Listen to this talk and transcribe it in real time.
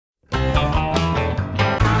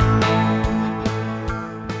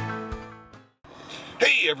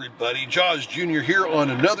everybody, Jaws Jr. here on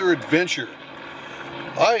another adventure.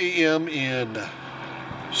 I am in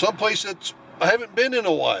someplace that I haven't been in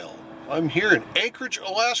a while. I'm here in Anchorage,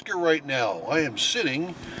 Alaska right now. I am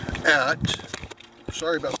sitting at,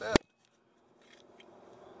 sorry about that,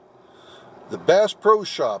 the Bass Pro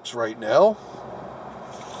Shops right now.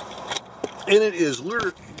 And it is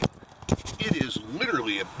literally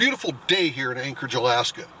a beautiful day here in Anchorage,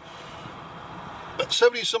 Alaska. About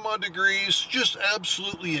 70 some odd degrees, just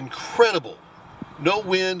absolutely incredible. No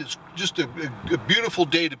wind, it's just a beautiful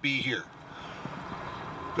day to be here.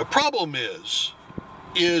 The problem is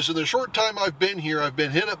in the short time I've been here, I've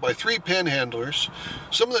been hit up by 3 panhandlers.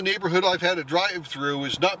 Some of the neighborhood I've had to drive through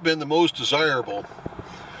has not been the most desirable.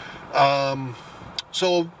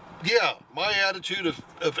 So yeah, my attitude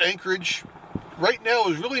of Anchorage right now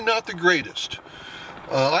is really not the greatest.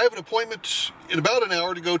 I have an appointment in about an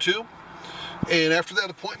hour to go to, and after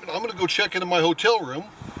that appointment I'm going to go check into my hotel room,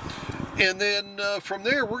 and then from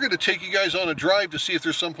there we're going to take you guys on a drive to see if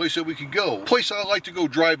there's someplace that we can go. The place I like to go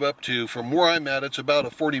drive up to from where I'm at, it's about a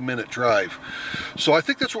 40-minute drive. So I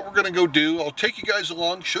think that's what we're going to go do. I'll take you guys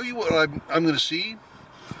along, show you what I'm going to see.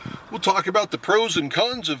 We'll talk about the pros and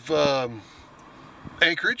cons of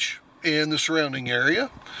Anchorage and the surrounding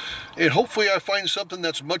area, and hopefully I find something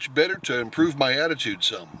that's much better to improve my attitude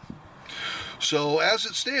some. So as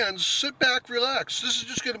it stands, sit back, relax. This is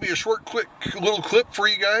just going to be a short, quick little clip for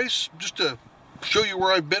you guys, just to show you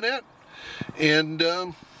where I've been at, and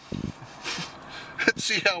let's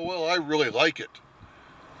see how well I really like it.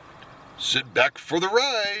 Sit back for the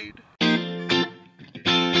ride.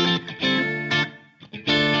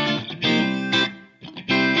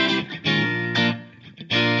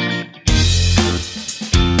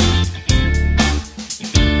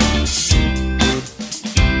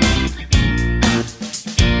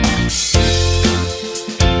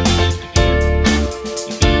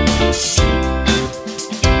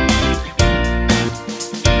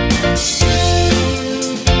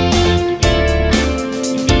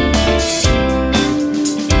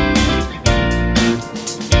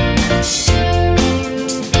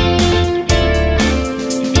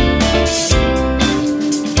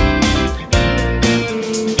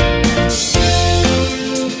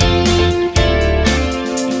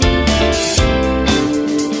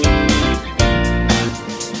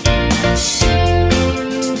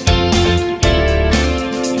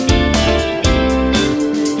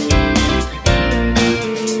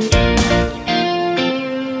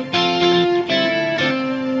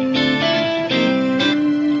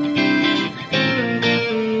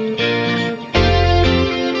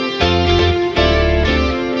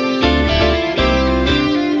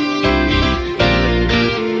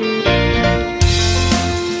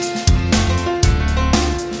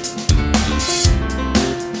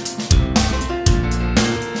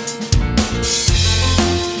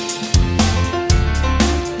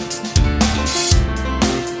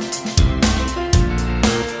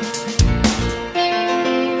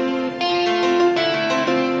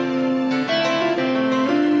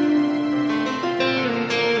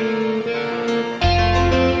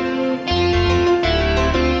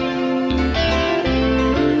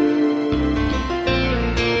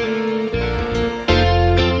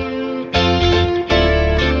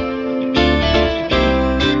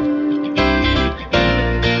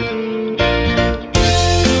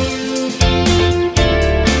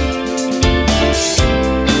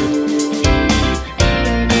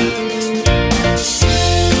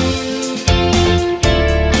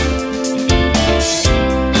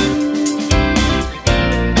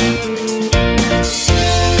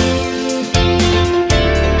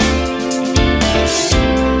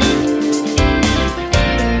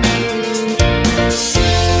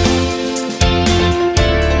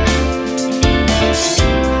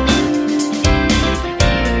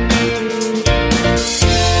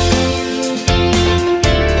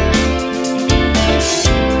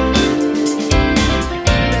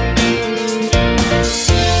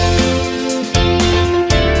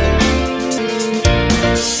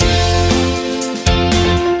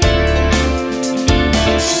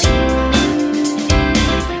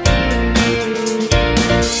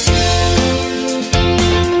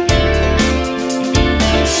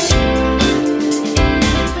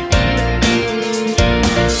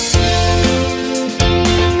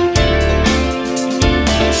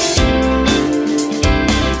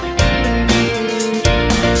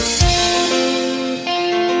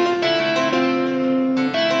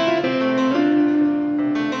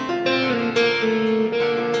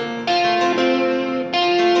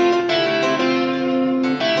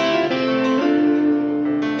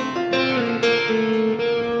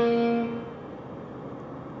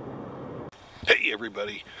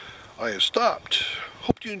 everybody, I have stopped.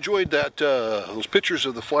 Hope you enjoyed that those pictures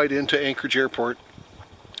of the flight into Anchorage Airport.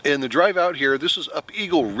 And the drive out here, this is up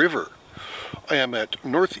Eagle River. I am at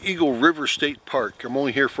North Eagle River State Park. I'm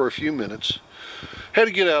only here for a few minutes. Had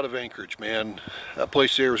to get out of Anchorage, man. That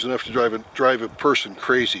place there was enough to drive a person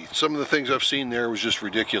crazy. Some of the things I've seen there was just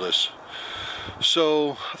ridiculous.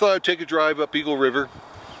 So I thought I'd take a drive up Eagle River.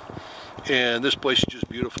 And this place is just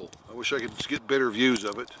beautiful. I wish I could get better views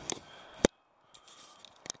of it.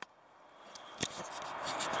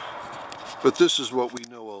 But this is what we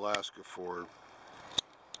know Alaska for.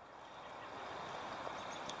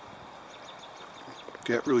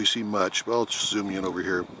 Can't really see much, but I'll just zoom in over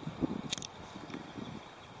here.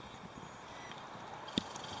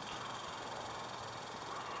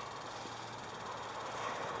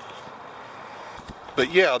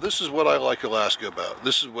 But yeah, this is what I like Alaska about.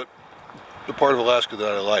 This is what the part of Alaska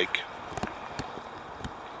that I like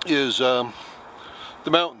is the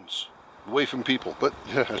mountains, away from people. But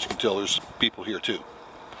as you can tell, there's people here too.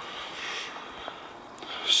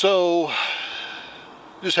 So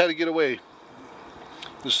just had to get away.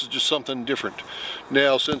 This is just something different.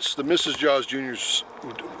 Now, since the Mrs. Jaws Jr.'s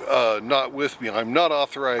not with me, I'm not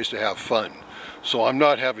authorized to have fun. So I'm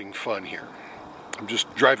not having fun here. I'm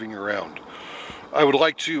just driving around. I would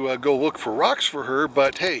like to go look for rocks for her,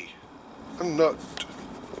 but hey, I'm not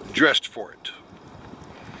dressed for it.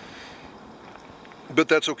 But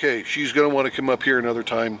that's okay. She's going to want to come up here another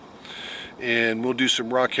time, and we'll do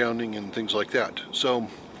some rock hounding and things like that. So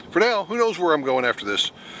for now, who knows where I'm going after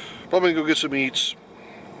this. Probably going to go get some eats.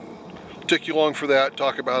 Take you along for that,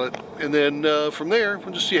 talk about it, and then from there,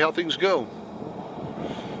 we'll just see how things go.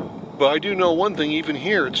 But I do know one thing, even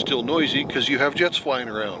here, it's still noisy because you have jets flying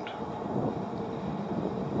around.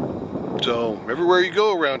 So everywhere you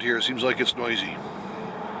go around here, it seems like it's noisy.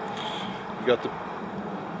 You got the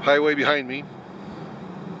highway behind me.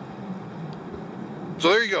 So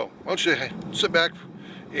there you go. Why don't you sit back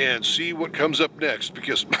and see what comes up next,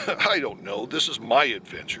 because I don't know. This is my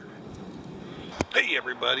adventure. Hey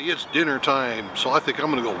everybody, it's dinner time. So I think I'm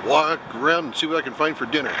gonna go walk around and see what I can find for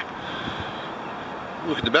dinner.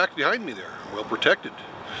 Look at the back behind me there, well protected.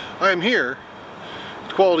 I am here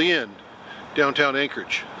at Quality Inn, downtown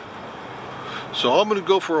Anchorage. So I'm gonna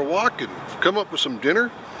go for a walk and come up with some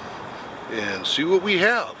dinner and see what we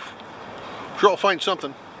have. Sure I'll find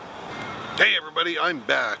something. Hey everybody, I'm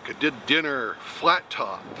back. I did dinner, flat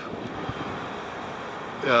top,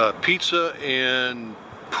 pizza and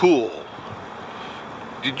pool.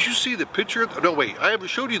 Did you see the picture? No, wait, I haven't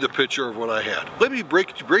showed you the picture of what I had. Let me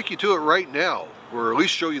break you to it right now, or at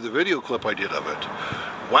least show you the video clip I did of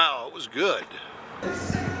it. Wow, it was good.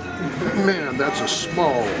 Man, that's a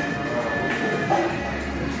small.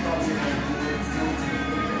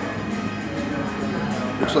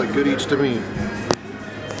 Looks like good eats to me.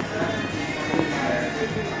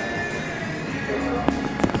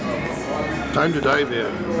 Time to dive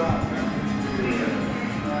in.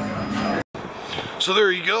 So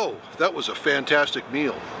there you go. That was a fantastic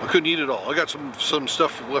meal. I couldn't eat it all. I got some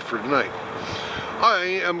stuff left for tonight.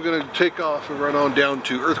 I am going to take off and run on down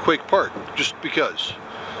to Earthquake Park, just because,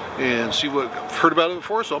 and see what I've heard about it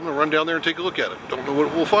before, so I'm going to run down there and take a look at it. Don't know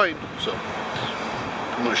what we'll find, so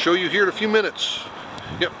I'm going to show you here in a few minutes.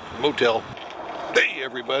 Yep, motel. Hey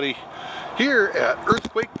everybody, here at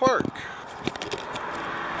Earthquake Park.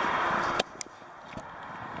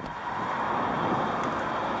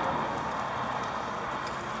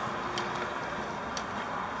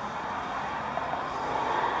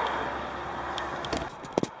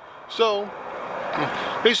 So,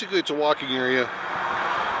 basically it's a walking area,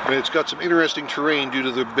 and it's got some interesting terrain due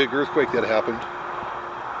to the big earthquake that happened.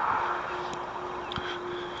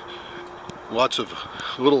 Lots of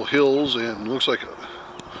little hills and looks like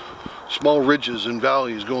small ridges and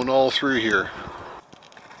valleys going all through here.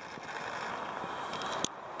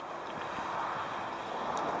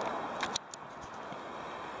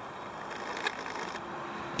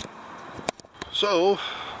 So,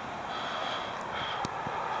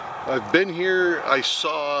 I've been here, I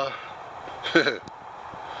saw, I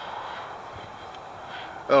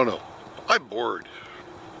don't know, I'm bored.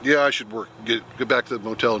 Yeah, I should work, get back to the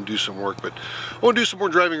motel and do some work, but I want to do some more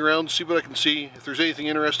driving around, see what I can see. If there's anything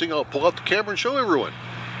interesting, I'll pull out the camera and show everyone.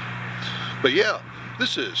 But yeah,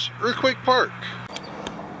 this is Earthquake Park.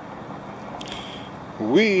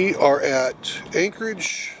 We are at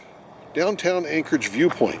Anchorage, downtown Anchorage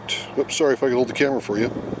Viewpoint. Oops, sorry if I can hold the camera for you.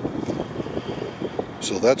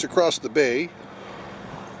 So that's across the bay.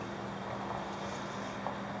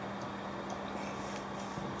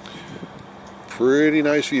 Pretty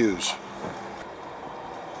nice views.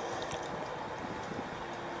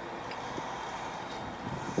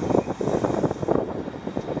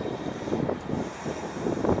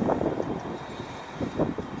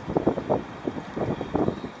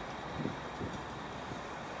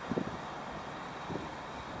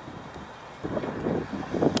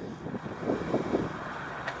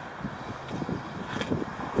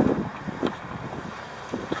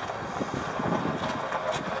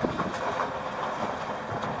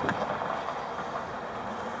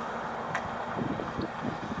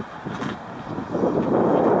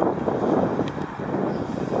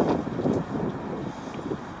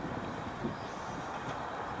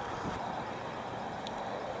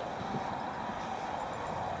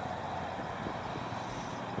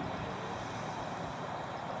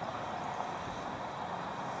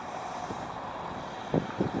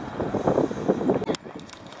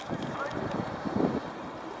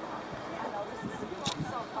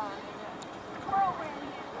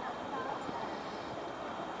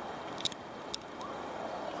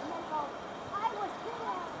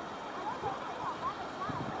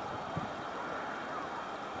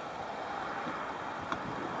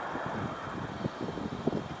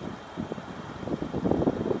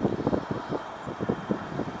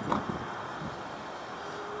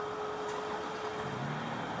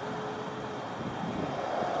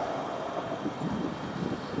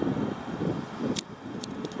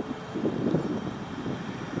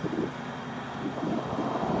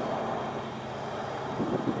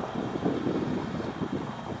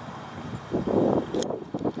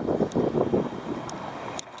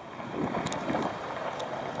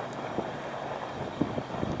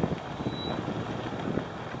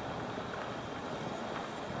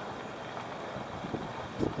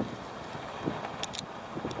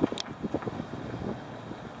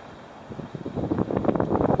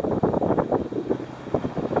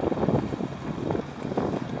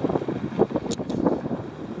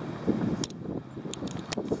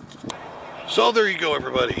 So there you go,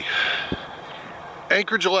 everybody.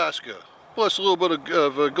 Anchorage, Alaska, plus a little bit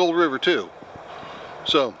of Gold River too.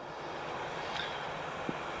 So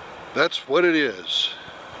that's what it is.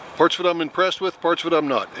 Parts of it I'm impressed with, parts of it I'm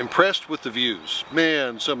not. Impressed with the views.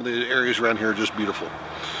 Man, some of the areas around here are just beautiful.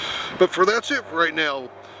 But that's it for right now.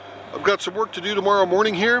 I've got some work to do tomorrow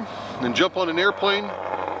morning here, and jump on an airplane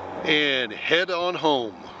and head on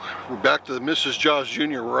home. We're back to the Mrs. Jaws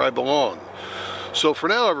Jr. where I belong. So for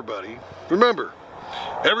now, everybody, remember,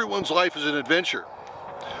 everyone's life is an adventure.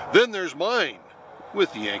 Then there's mine,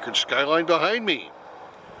 with the Anchorage skyline behind me.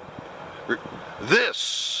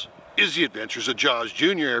 This is the Adventures of Jaws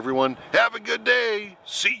Jr., everyone. Have a good day.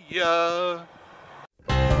 See ya.